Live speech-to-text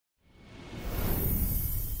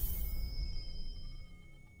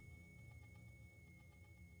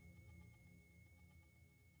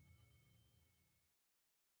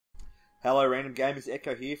Hello random gamers,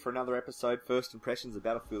 Ekko here for another episode, First Impressions of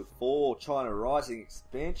Battlefield 4 China Rising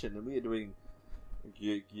Expansion, and we are doing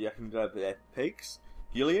Guilin Peaks?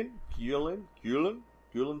 Guilin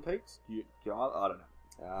Peaks? I don't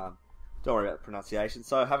know. Don't worry about the pronunciation.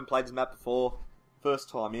 So I haven't played this map before,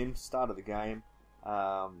 first time in, start of the game.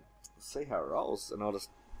 See how it rolls, and I'll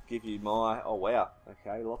just give you my, oh wow,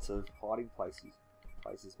 okay, lots of hiding places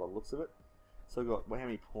by the looks of it. So we've got, well, how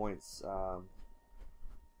many points?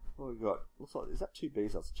 What have we got? Looks like, is that two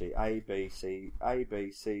B's? That's a G. A, B, C,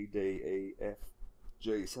 D, E, F,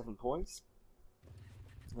 G. 7 points.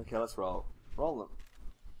 Okay, let's roll. Roll them.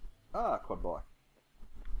 Ah, quad bike.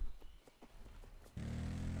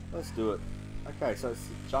 Let's do it. Okay, so it's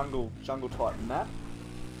a jungle type map.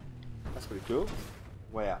 That's pretty cool.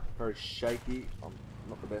 Wow, very shaky. I'm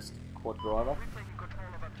not the best quad driver.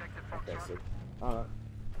 Okay, so, alright.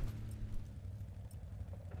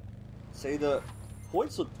 See, the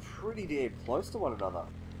points look pretty damn close to one another.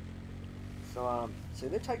 So, see,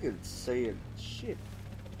 they're taking C and shit.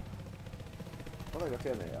 What have they got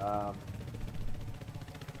down there?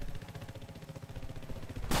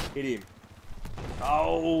 Hit him.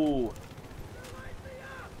 Oh!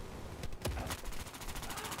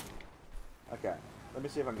 Okay, let me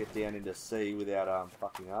see if I can get down into C without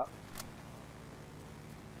fucking up.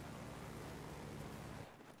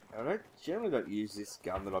 I generally don't use this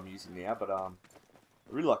gun that I'm using now, but I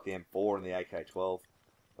really like the M4 and the AK-12.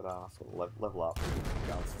 But sort of level up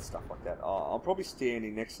guns and stuff like that. Oh, I'm probably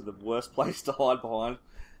standing next to the worst place to hide behind.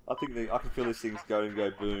 I think I can feel these things go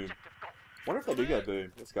boom. Wonder if they do go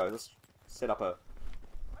boom. Let's go. Let's set up a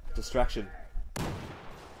distraction.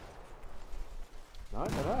 No.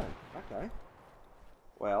 Okay.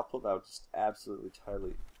 Wow, I thought they would just absolutely,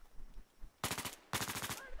 totally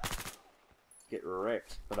get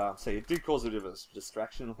wrecked. But see, it did cause a bit of a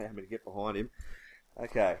distraction, allowed me to get behind him.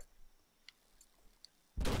 Okay.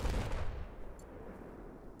 Okay,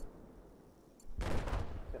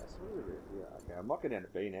 so okay, I might go down to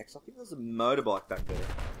B next. I think there's a motorbike back there.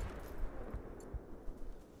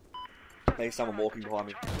 I think someone walking behind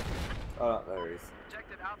me. Oh, there he is.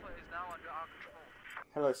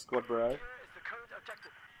 Hello, squad bro.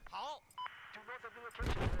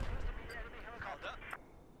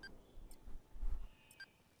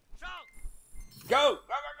 Go! Go!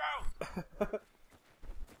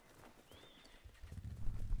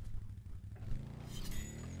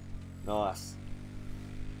 Nice.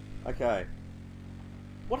 Okay.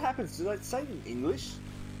 What happens? Do they say it in English?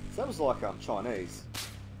 So that was like Chinese.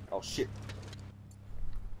 Oh shit.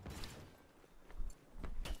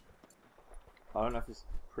 I don't know if this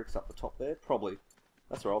pricks up the top there. Probably.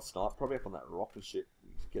 That's where I'll snipe. Probably up on that rock and shit. You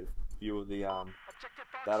can get a view of the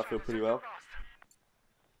battlefield pretty well.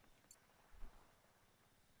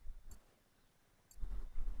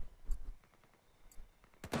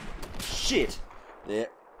 Shit! There.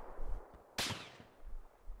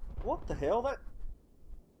 What the hell? That...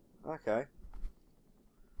 Okay.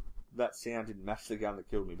 That sound didn't match the gun that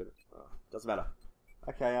killed me, but it doesn't matter.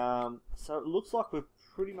 Okay, so it looks like we've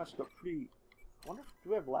pretty much got pretty... I wonder if...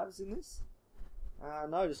 Do we have labs in this?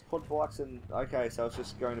 No, just quad bikes and... Okay, so it's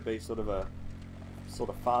just going to be sort of a...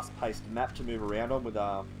 sort of fast-paced map to move around on with,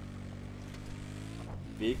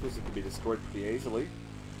 vehicles that can be destroyed pretty easily.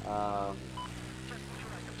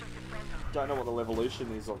 Don't know what the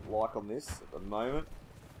levolution is like on this at the moment.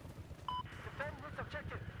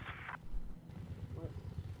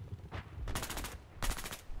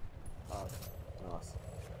 Oh, nice.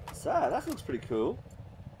 So, that looks pretty cool.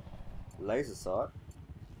 Laser sight.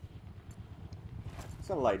 Just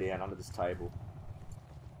gonna lay down under this table.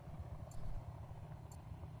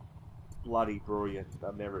 Bloody brilliant.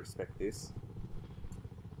 I'll never expect this.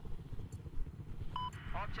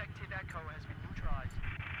 Objective Ekko has been neutralized.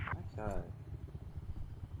 Okay.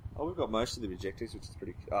 Oh, we've got most of the objectives, which is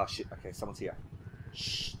pretty... Oh, shit. Okay, someone's here.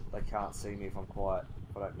 Shh. They can't see me if I'm quiet.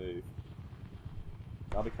 If I don't move.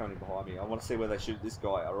 They'll be coming in behind me. I want to see where they shoot this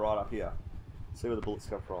guy. Right up here. See where the bullets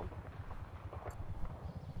come from.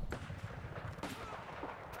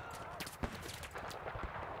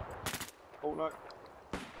 Oh, no.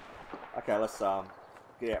 Okay, let's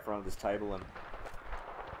get out front of this table and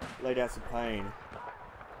lay down some pain.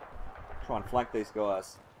 Try and flank these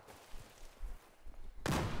guys.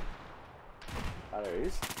 Oh, there he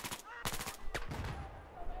is.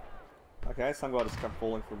 Okay, some guy just come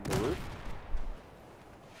falling from the roof.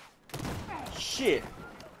 Shit!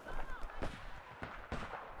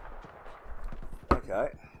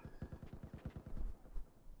 Okay.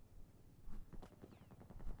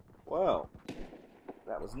 Well,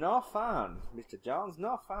 that was not fun, Mr. Jones,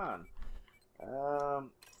 not fun.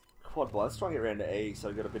 quad by. Let's try and get around to E, so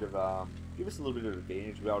we've got a bit of give us a little bit of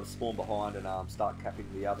advantage. We'll be able to spawn behind and start capping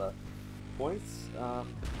the other points. Oh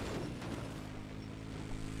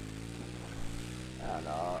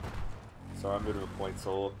no. Sorry, I'm a bit of a point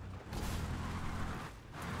sore.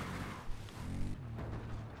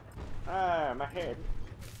 Ah, my head.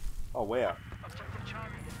 Oh wow.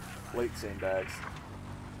 Fleet sandbags.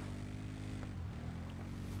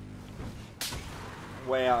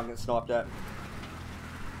 Wow, I'm getting sniped at.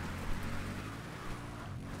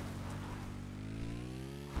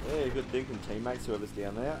 Yeah, good thinking, teammates, whoever's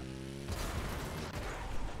down there.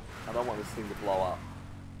 I don't want this thing to blow up.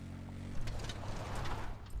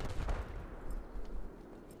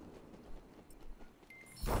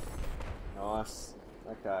 Nice.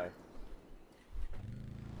 Okay.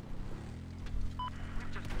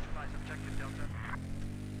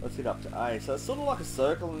 Let's hit up to A. So it's sort of like a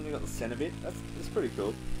circle and you've got the centre bit. That's pretty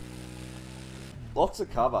cool. Lots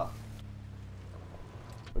of cover.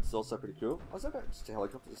 Which is also pretty cool. I was about just a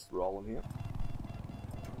helicopter just rolling here.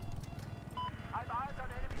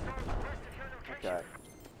 Okay.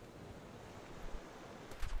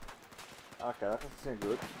 Okay, that doesn't sound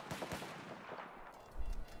good.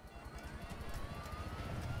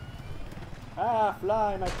 Ah,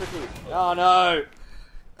 fly, my pretty. Oh no!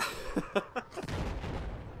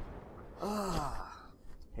 Ah,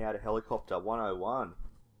 how to helicopter 101.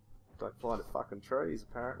 Don't fly into fucking trees,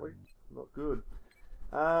 apparently. Not good.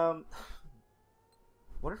 Wonder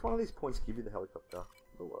if one of these points give you the helicopter. I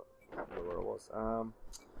can't remember where it was.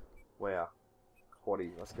 Wow.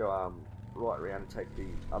 Quaddy. Let's go right around and take the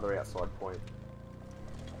other outside point.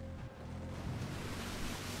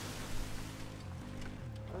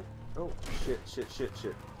 Oh, shit.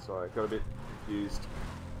 Sorry, got a bit confused.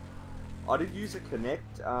 I did use a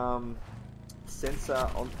Connect sensor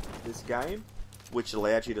on this game, which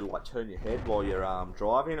allowed you to like turn your head while you're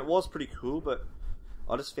driving. It was pretty cool, but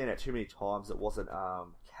I just found out too many times it wasn't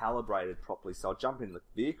calibrated properly. So I'll jump in the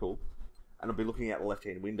vehicle and I'll be looking out the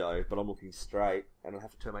left-hand window, but I'm looking straight, and I'll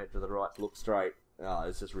have to turn my head to the right to look straight.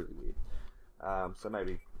 It's just really weird. So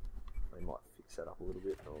maybe they might fix that up a little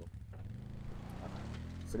bit. Or...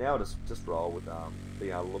 So now I'll just roll with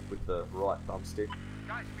being able to look with the right thumbstick.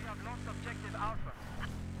 Guys, we have lost objective Alpha.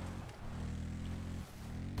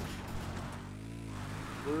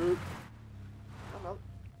 Good. Oh, no.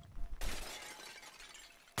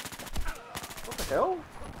 What the hell?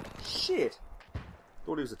 Shit!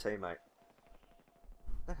 Thought he was a teammate.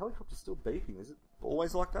 That helicopter's still beeping. Is it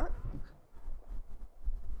always like that?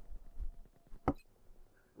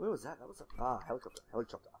 Where was that? That was a... helicopter.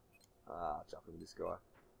 Jumping with this guy.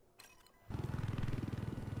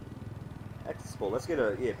 Access ball. Let's get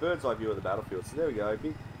a bird's eye view of the battlefield. So there we go.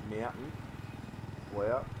 Big mountain.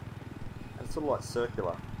 Wow. And it's sort of like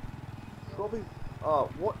circular. Probably. Oh,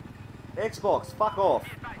 what? Xbox, fuck off. We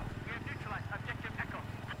have neutralized objective Ekko.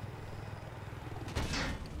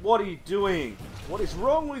 What are you doing? What is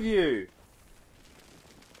wrong with you?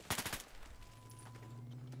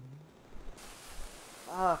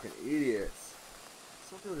 Fucking idiots.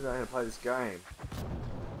 Some people don't know how to play this game.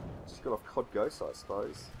 Just got off COD Ghost, I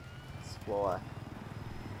suppose. Let's fly.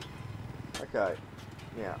 Okay.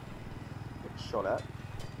 Now, get shot at.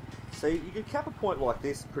 See, you can cap a point like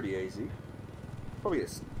this pretty easy. Probably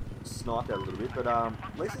get sniped out a little bit, but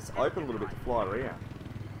at least it's open a little bit to fly around.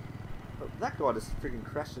 But that guy just freaking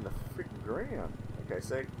crashed in the freaking ground. Okay,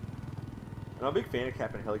 see, and I'm a big fan of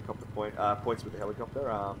capping helicopter points with the helicopter.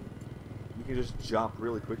 You can just jump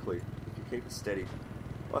really quickly if you keep it steady.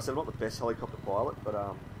 Like I said, I'm not the best helicopter pilot, but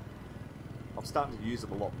I'm starting to use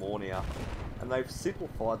them a lot more now, and they've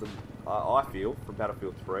simplified them. I feel from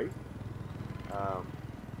Battlefield 3.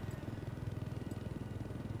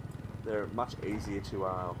 They're much easier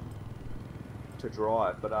to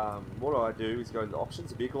drive, but what I do is go into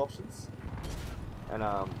options, vehicle options, and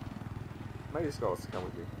maybe this guy wants to come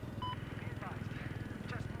with me.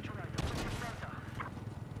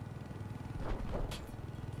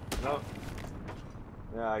 No,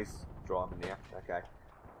 no, he's driving now. Okay,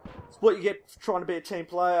 it's what you get for trying to be a team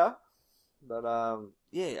player. But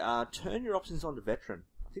yeah, turn your options on to veteran.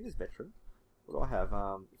 I think it's veteran. What do I have?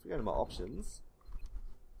 If we go to my options.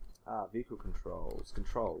 Vehicle controls,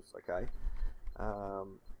 okay.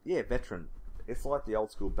 Yeah, veteran. It's like the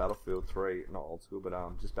old school Battlefield 3, not old school, but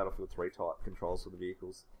just Battlefield 3 type controls for the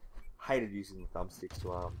vehicles. Hated using the thumbsticks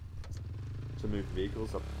to move the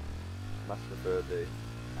vehicles. I much prefer the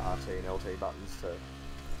RT and LT buttons to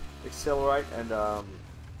accelerate and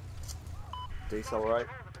decelerate,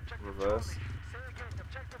 reverse.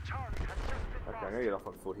 Okay, I'm gonna get off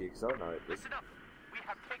on foot here because I don't know this. We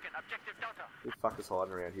have taken objective Delta. Big fuckers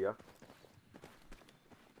hiding around here.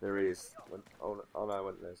 There is. Oh no,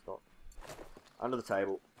 when there's not. Under the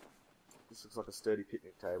table. This looks like a sturdy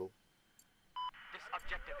picnic table. This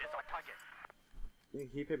objective is our target. You can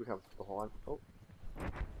hear people come behind. Oh.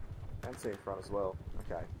 And see in front as well.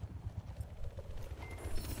 Okay.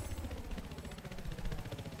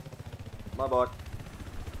 My bike.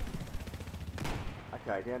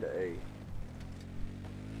 Okay, down to E.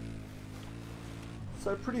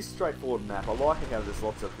 So pretty straightforward map. I like how there's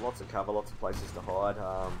lots of cover, lots of places to hide.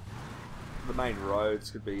 The main roads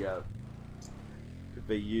could be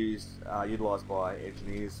utilised by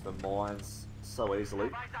engineers for mines so easily.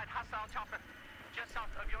 Just south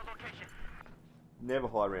of your location. Never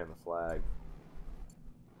hide around the flag.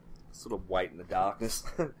 Sort of wait in the darkness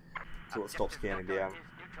until it stops counting down.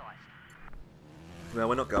 No,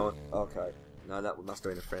 we're not going. Okay. No, that must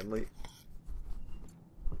have been a friendly.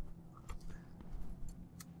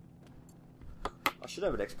 I should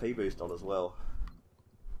have an XP boost on as well.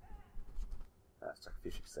 That's like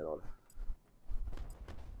 50% on.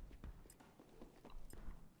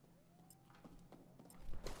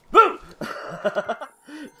 Boom!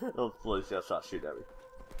 Oh, police gonna start shooting at me.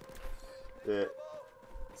 Yeah.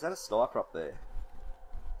 Is that a sniper up there?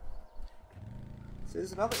 So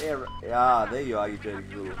there's another area. Ah, there you are, you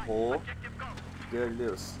dirty little whore. Dirty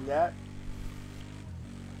little slat.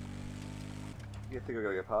 You think I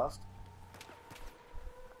gotta go past?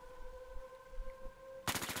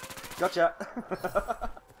 Gotcha!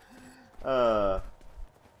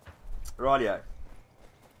 Rightio.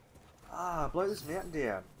 Ah, blow this mountain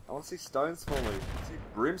down. I want to see stones falling. I want to see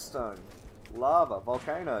brimstone, lava,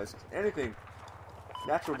 volcanoes, anything.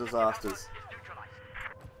 Natural disasters.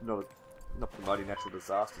 Not promoting natural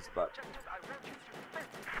disasters, but...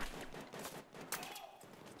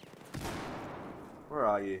 Where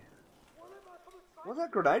are you? What's that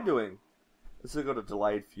grenade doing? Has it got a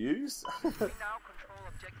delayed fuse?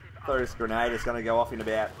 Thought this grenade is going to go off in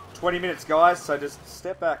about 20 minutes, guys, so just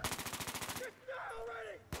step back.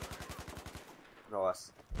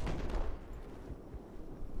 Nice.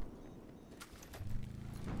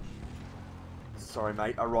 Sorry,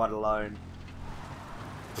 mate, I ride alone.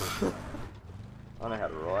 I know how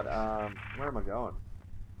to ride. Where am I going?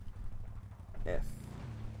 F.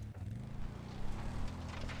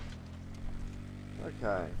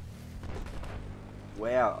 Okay.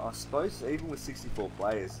 Wow, I suppose even with 64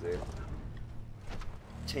 players there,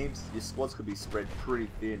 your squads could be spread pretty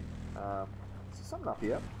thin. Is there something up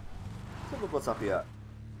here? Let's have a look what's up here.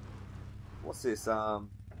 What's this?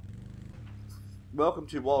 Welcome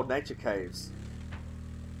to Wild Nature Caves.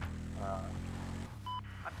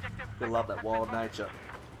 I love that wild nature.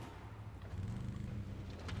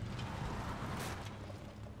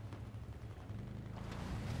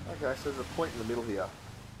 Okay, so there's a point in the middle here.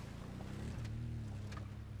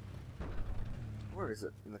 Where is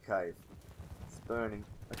it in the cave? It's burning.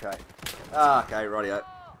 Okay. Ah, okay, rightio.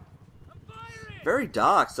 Very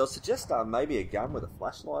dark, so I suggest maybe a gun with a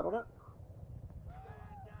flashlight on it.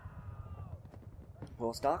 Well,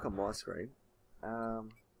 it's dark on my screen.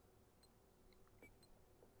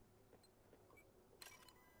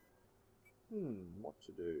 What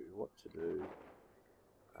to do? What to do?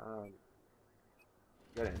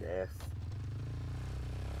 Go down to F.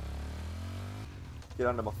 Get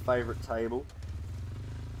under my favourite table.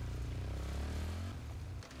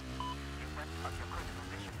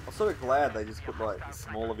 I'm sort of glad they just put like the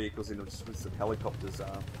smaller vehicles in just with some helicopters.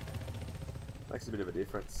 Makes a bit of a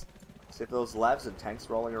difference. See, if there was labs and tanks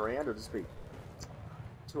rolling around, it would just be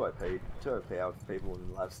too overpowered for people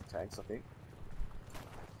in labs and tanks, I think.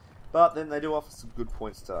 But then they do offer some good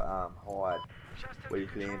points to hide, where you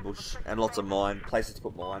can ambush, and lots of places to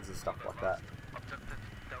put mines and stuff like that.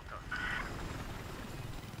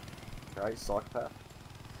 Okay, psychopath.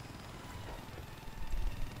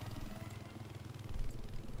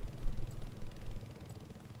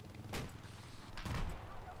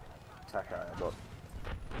 Attack I got.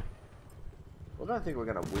 Well, I don't think we're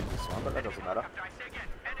going to win this one, but that doesn't matter.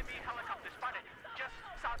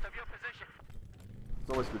 It's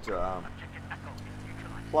always good to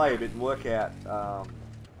play a bit and work out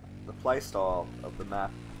the play style of the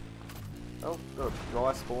map. Oh, got a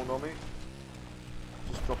guy spawned on me.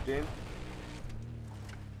 Just dropped in.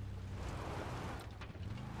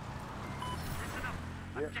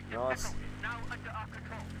 Yep, nice.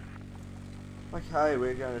 Okay,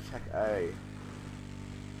 we're going to attack A.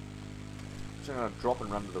 So I'm going to drop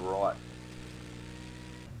and run to the right.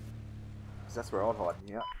 Because that's where I'd hide in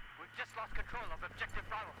here. We've just lost control of objective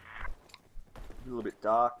Bravo. A little bit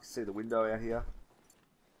dark, see the window out here.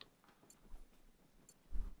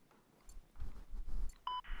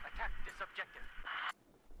 Attack this objective.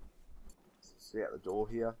 See out the door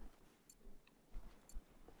here.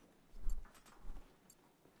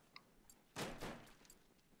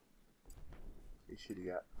 He's shooting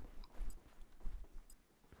at.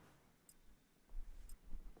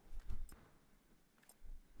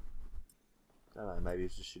 I don't know, maybe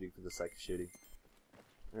he's just shooting for the sake of shooting.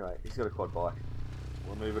 Anyway, he's got a quad bike.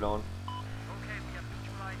 We're moving on. Okay, we have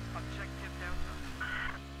neutralized objective Delta.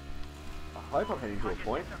 I hope I'm heading to a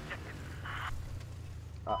point.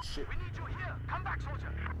 Ah, shit. We need you here. Come back,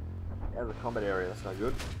 soldier. Out of the combat area, that's no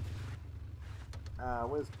good.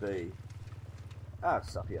 Where's B? Ah,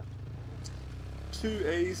 it's up here. Too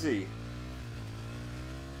easy.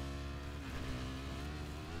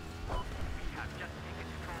 We have just taken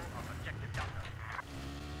control of objective Delta.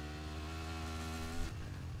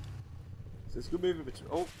 So it's good movement between.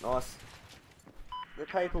 Oh, nice. The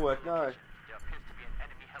paperwork, no. There appears to be an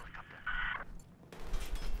enemy helicopter.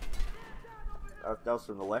 That was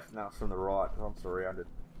from the left, now it's from the right. I'm surrounded.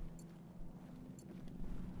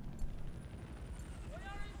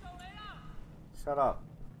 Shut up.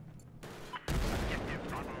 Objective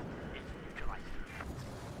Bravo is neutralized.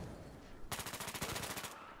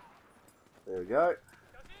 There we go.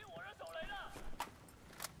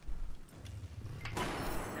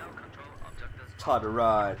 Now control objective. Time to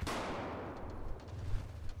ride.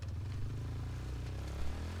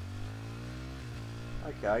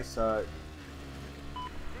 Okay, so.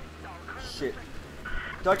 Shit.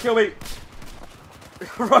 Don't kill me!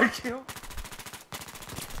 Roadkill!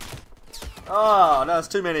 Oh, no, there's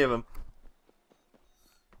too many of them.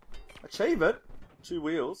 Achievement? 2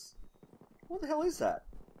 wheels? What the hell is that?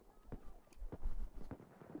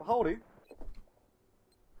 I'm holding.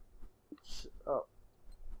 Oh.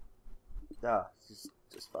 Ah, just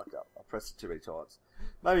fucked up. I pressed it too many times.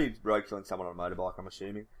 Maybe road killing someone on a motorbike, I'm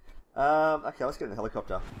assuming. Okay, let's get in the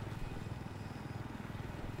helicopter.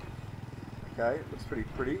 Okay, looks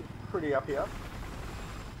pretty up here.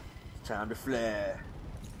 Time to flare.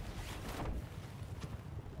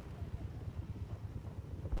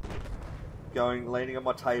 Landing on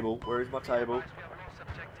my table. Where is my table?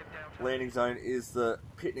 Landing zone is the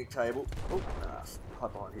picnic table. Oh, nah,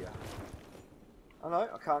 hide behind here. Oh no,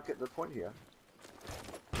 I can't get the point here.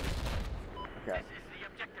 Okay. This is the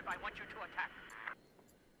objective I want you to attack.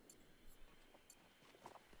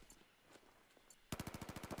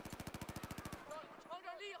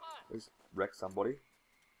 Let's wreck somebody.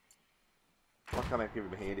 I'll come out and give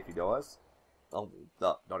him a hand if he dies. Oh,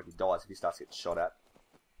 no, not if he dies, if he starts getting shot at.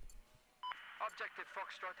 Objective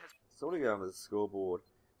Foxtrot has. So what do you go on with the scoreboard?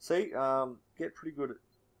 See, get pretty good.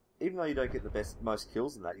 Even though you don't get the most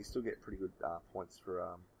kills in that, you still get pretty good points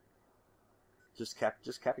for just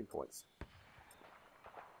capping points.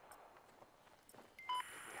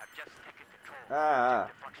 We have just taken control of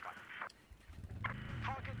objective Foxtrot.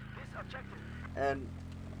 Target this objective. And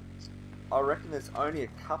I reckon there's only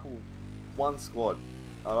one squad.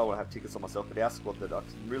 I don't want to have tickets on myself, but our squad that I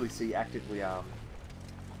can really see actively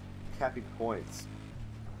capping points.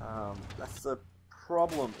 That's the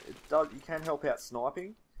problem. You can help out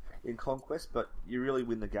sniping in Conquest, but you really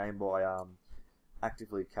win the game by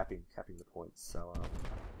actively capping the points. So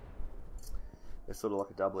it's sort of like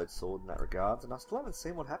a double-edged sword in that regard. And I still haven't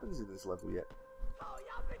seen what happens in this level yet.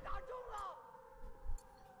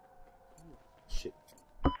 Shit.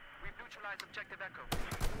 We've neutralized objective Ekko.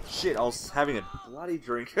 Shit, I was having a bloody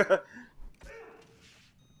drink. I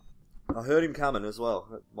heard him coming as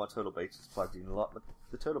well. My Turtle Beach is plugged in a lot, but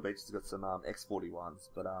the Turtle Beach has got some X41s,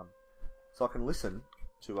 but so I can listen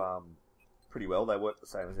to pretty well. They work the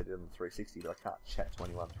same as they did on the 360, but I can't chat to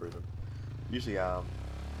anyone through them. Usually, oh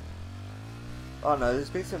no, there's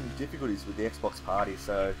been some difficulties with the Xbox party,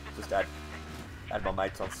 so just add my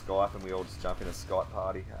mates on Skype and we all just jump in a Skype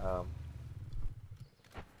party.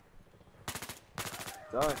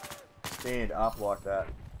 Don't stand up like that.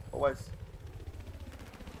 Always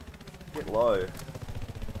get low. And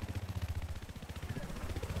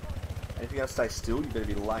if you're going to stay still, you better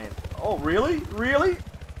be laying. Oh, really? Really?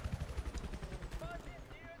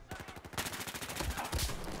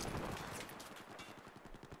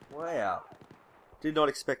 Wow. Did not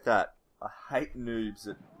expect that. I hate noobs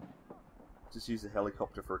that just use a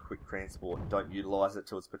helicopter for a quick transport and don't utilise it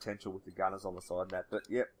to its potential with the gunners on the side and that. But,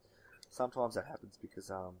 yep. Sometimes that happens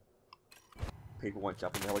because people won't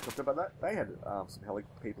jump in the helicopter, but they had some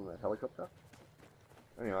people in that helicopter.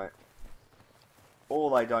 Anyway,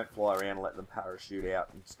 or they don't fly around and let them parachute out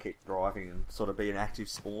and just keep driving and sort of be an active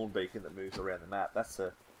spawn beacon that moves around the map. That's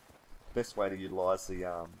the best way to utilise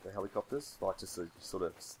the helicopters, like just to sort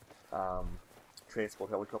of transport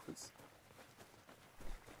helicopters.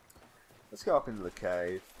 Let's go up into the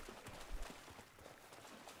cave.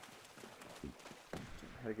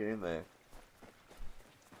 How to get in there?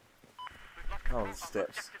 Oh, the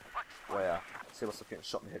steps. Wow. See, I must have getting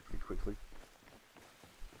shot in the head pretty quickly.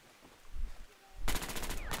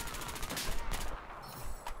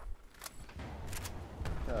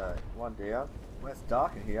 Okay, one down. Well, it's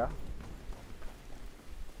dark in here.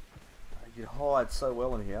 You can hide so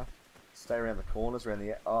well in here. Stay around the corners, around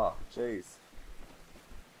the... Oh, jeez.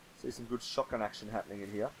 See some good shotgun action happening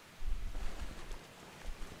in here.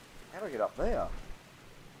 How do I get up there?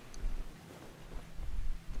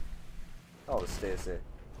 Oh, the stairs there.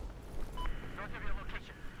 North of your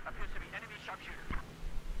location appears to be enemy sharpshooter.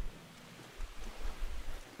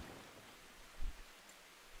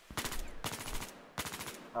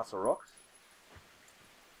 That's a rock.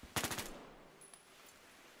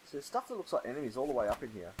 So there's stuff that looks like enemies all the way up in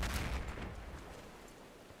here.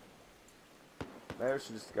 Maybe I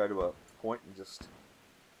should just go to a point and just...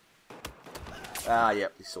 Ah,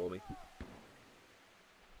 yep, he saw me.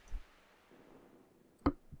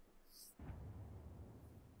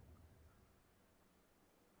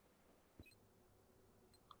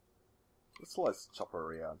 Let's let this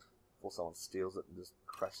chopper around before someone steals it and just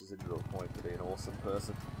crashes into a point to be an awesome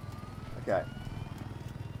person. Okay.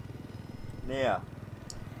 Now,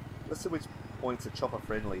 let's see which points are chopper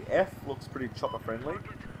friendly. F looks pretty chopper friendly.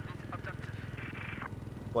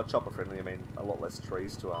 By chopper friendly, I mean a lot less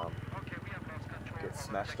trees to get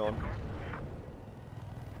smashed on.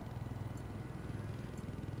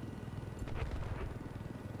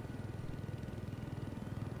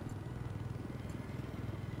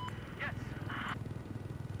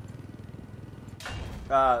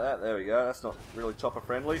 There we go. That's not really chopper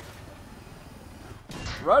friendly.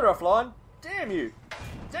 Rotor offline. Damn you!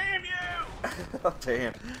 Damn you! Oh,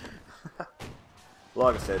 damn.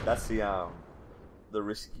 Like I said, that's the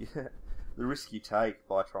risk the risk you take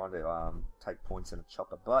by trying to take points in a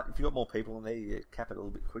chopper. But if you've got more people in there, you cap it a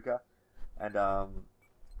little bit quicker, and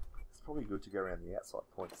it's probably good to go around the outside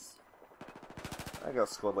points. I got a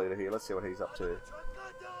squad leader here. Let's see what he's up to.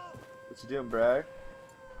 What you doing, bro?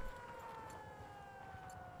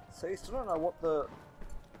 See, still don't know what the...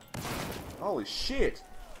 Holy shit!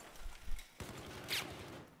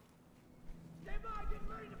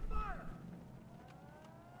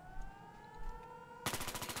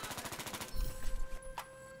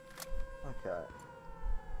 Okay.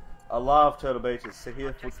 I love Turtle Beaches. So hear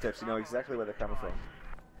the footsteps, you know exactly where they're coming from.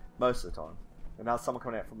 Most of the time. And now someone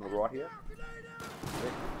coming out from the right here. See?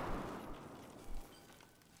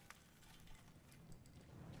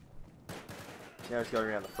 Now he's going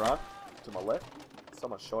around the front, to my left.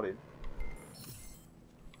 Someone shot him.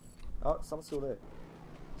 Oh, someone's still there.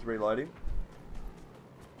 He's reloading.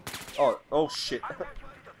 Oh shit.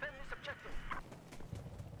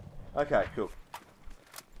 Okay, cool.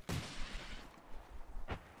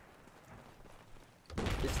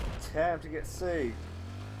 It's time to get C.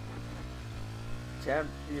 Can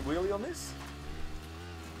you wheelie on this?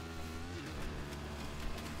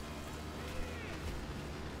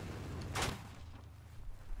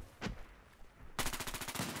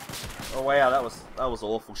 Oh wow, that was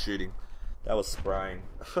awful shooting. That was spraying.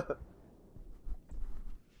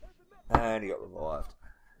 And he got revived.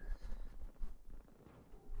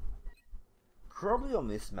 Probably on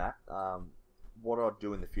this map, what I'd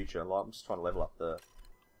do in the future, like I'm just trying to level up the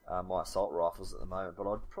my assault rifles at the moment,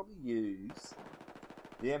 but I'd probably use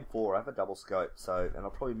the M4. I have a double scope, and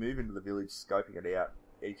I'll probably move into the village, scoping it out,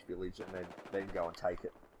 each village, and then go and take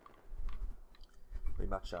it. Be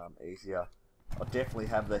much easier. I definitely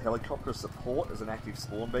have the helicopter support as an active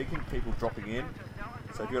spawn beacon, people dropping in.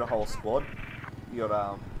 So if you've got a whole squad, you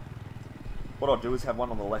got what I'll do is have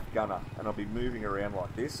one on the left gunner, and I'll be moving around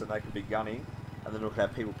like this, and they can be gunning, and then we'll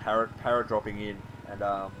have people para dropping in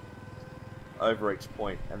and over each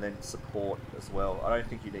point, and then support as well. I don't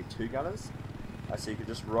think you need two gunners, so you can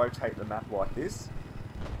just rotate the map like this,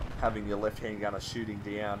 having your left hand gunner shooting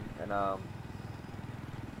down and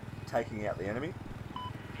taking out the enemy.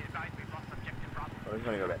 We've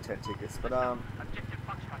only got about 10 tickets, but I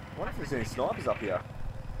wonder if there's any snipers up here.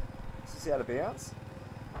 Is this out of bounds?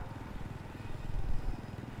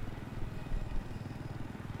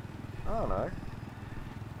 I don't know.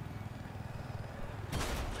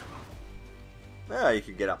 Yeah, you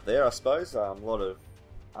can get up there, I suppose. A lot of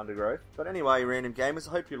undergrowth. But anyway, random gamers,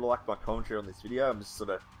 I hope you liked my commentary on this video. I'm just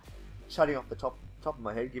sort of shutting off the top of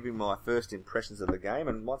my head, giving my first impressions of the game.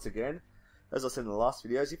 And once again, as I said in the last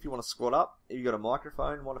videos, if you want to squad up, if you've got a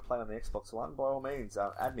microphone and want to play on the Xbox One, by all means,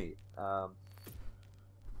 add me.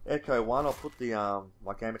 Ekko1, I'll put the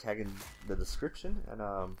my Gamertag in the description, and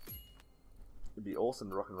it'd be awesome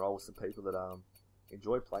to rock and roll with some people that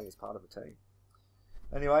enjoy playing as part of a team.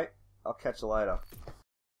 Anyway, I'll catch you later.